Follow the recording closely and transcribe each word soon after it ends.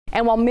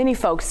And while many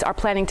folks are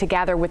planning to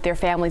gather with their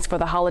families for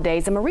the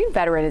holidays, a Marine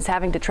veteran is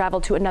having to travel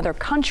to another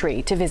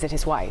country to visit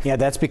his wife. Yeah,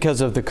 that's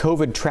because of the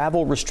COVID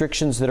travel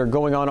restrictions that are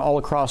going on all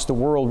across the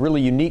world.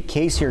 Really unique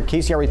case here.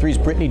 KCRA 3's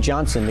Brittany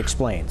Johnson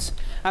explains.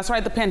 That's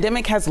right. The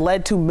pandemic has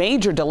led to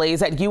major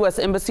delays at U.S.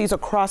 embassies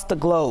across the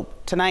globe.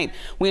 Tonight,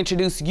 we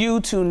introduce you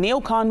to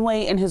Neil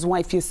Conway and his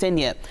wife,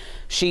 Jessenia.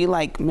 She,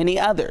 like many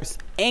others,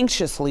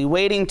 anxiously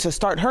waiting to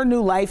start her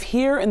new life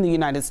here in the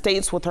United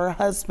States with her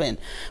husband.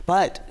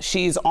 But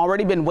she's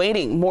already been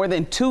waiting more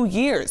than 2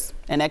 years,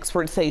 and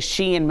experts say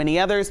she and many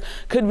others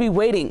could be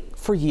waiting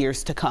for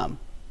years to come.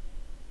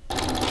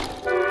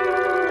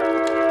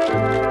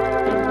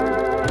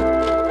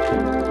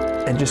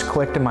 It just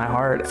clicked in my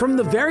heart. From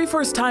the very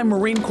first time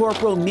Marine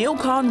Corporal Neil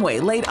Conway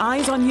laid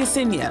eyes on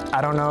Jessenia.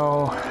 I don't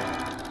know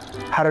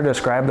how to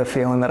describe the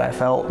feeling that I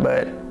felt,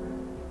 but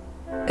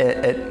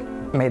it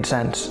made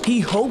sense.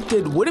 He hoped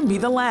it wouldn't be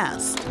the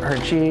last. Her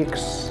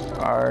cheeks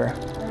are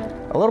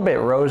a little bit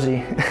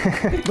rosy.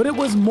 But it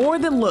was more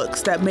than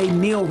looks that made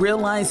Neil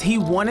realize he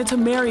wanted to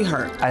marry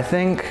her. I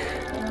think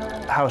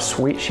how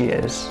sweet she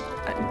is,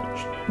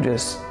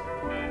 just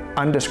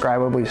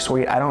undescribably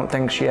sweet. I don't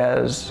think she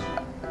has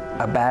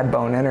a bad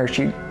bone in her.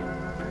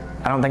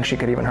 I don't think she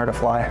could even hurt a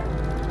fly,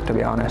 to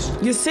be honest.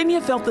 Jessenia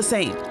felt the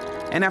same,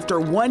 and after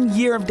 1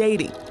 year of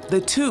dating,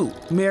 the two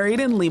married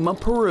in Lima,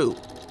 Peru.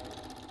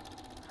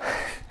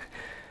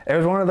 It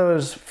was one of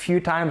those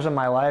few times in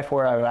my life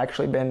where I've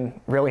actually been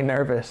really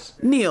nervous.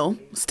 Neil,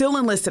 still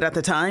enlisted at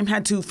the time,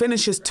 had to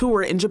finish his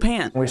tour in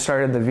Japan. We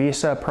started the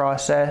visa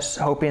process,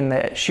 hoping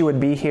that she would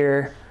be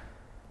here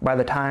by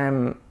the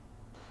time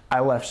I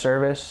left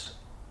service,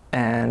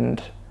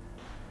 and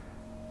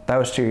that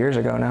was 2 years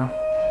ago now.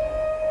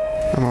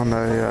 I'm on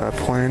the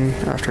plane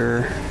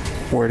after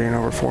waiting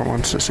over 4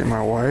 months to see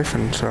my wife,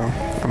 and so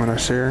I'm gonna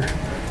see her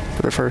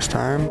for the first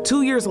time.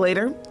 2 years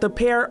later, the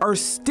pair are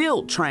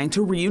still trying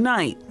to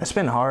reunite. It's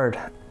been hard,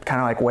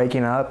 kind of like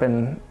waking up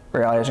and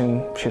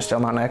realizing she's still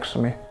not next to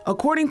me.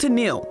 According to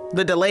Neil,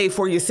 the delay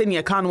for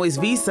Jessenia Conway's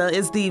visa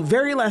is the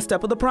very last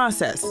step of the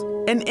process,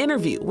 an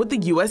interview with the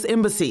U.S.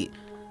 Embassy.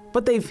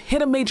 But they've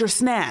hit a major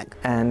snag.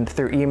 And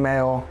through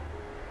email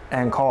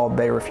and called,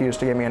 they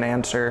refused to give me an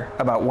answer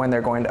about when they're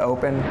going to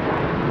open.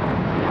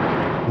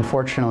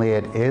 Unfortunately,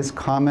 it is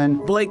common.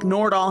 Blake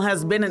Nordahl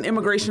has been an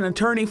immigration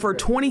attorney for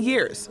 20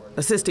 years,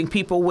 assisting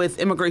people with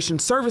immigration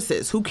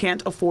services who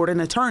can't afford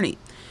an attorney.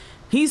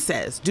 He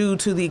says due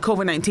to the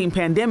COVID-19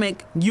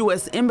 pandemic,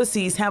 U.S.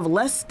 embassies have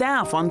less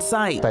staff on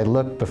site. I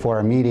looked before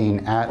our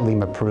meeting at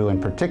Lima, Peru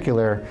in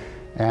particular,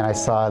 and I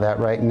saw that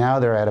right now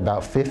they're at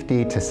about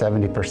 50 to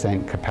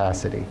 70%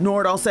 capacity.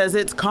 Nordahl says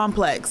it's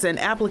complex and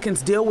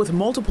applicants deal with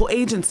multiple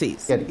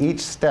agencies. At each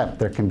step,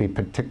 there can be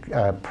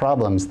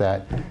problems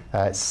that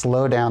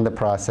slow down the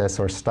process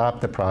or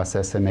stop the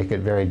process and make it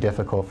very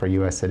difficult for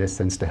U.S.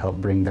 citizens to help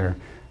bring their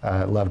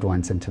loved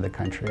ones into the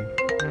country.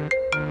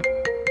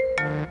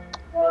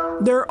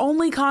 Their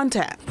only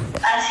contact,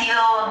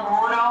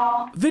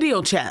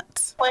 video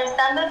chats.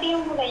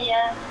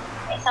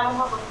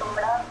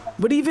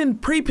 But even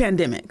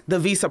pre-pandemic, the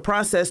visa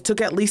process took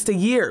at least a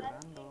year.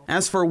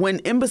 As for when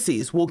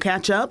embassies will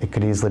catch up, it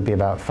could easily be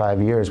about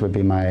 5 years would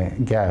be my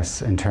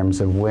guess in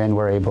terms of when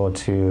we're able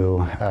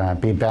to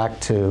be back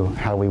to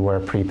how we were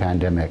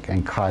pre-pandemic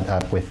and caught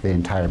up with the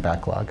entire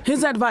backlog.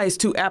 His advice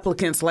to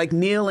applicants like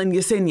Neil and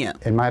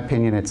Jessenia. In my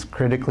opinion, it's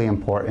critically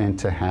important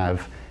to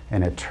have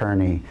an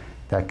attorney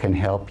that can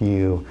help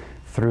you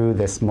through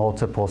this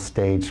multiple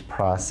stage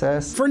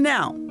process. For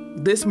now,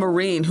 this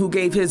Marine who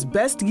gave his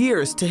best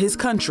years to his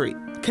country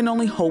can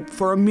only hope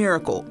for a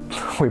miracle.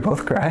 We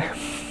both cry.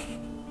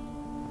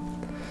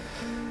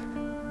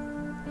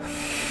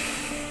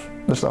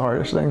 It's the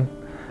hardest thing.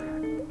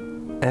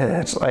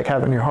 It's like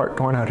having your heart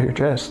going out of your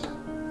chest.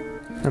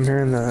 I'm here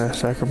in the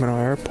Sacramento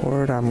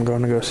airport. I'm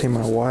going to go see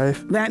my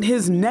wife. That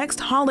his next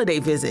holiday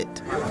visit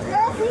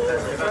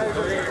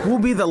will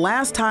be the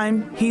last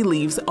time he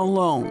leaves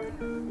alone.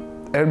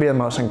 It would be the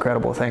most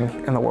incredible thing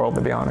in the world,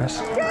 to be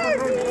honest.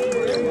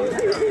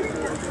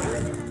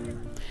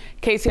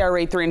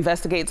 KCRA 3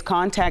 investigates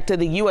contact to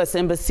the U.S.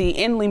 Embassy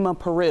in Lima,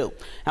 Peru.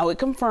 Now, it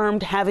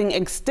confirmed having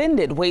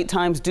extended wait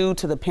times due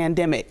to the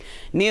pandemic.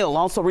 Neil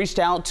also reached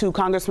out to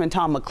Congressman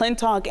Tom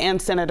McClintock and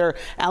Senator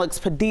Alex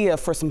Padilla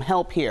for some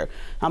help here.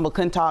 Now,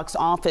 McClintock's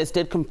office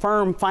did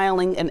confirm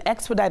filing an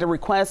expedited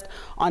request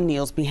on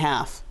Neil's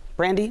behalf.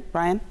 Brandy,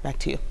 Brian, back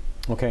to you.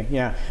 Okay,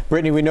 yeah.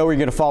 Brittany, we know we're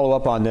going to follow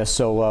up on this,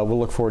 so we'll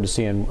look forward to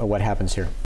seeing what happens here.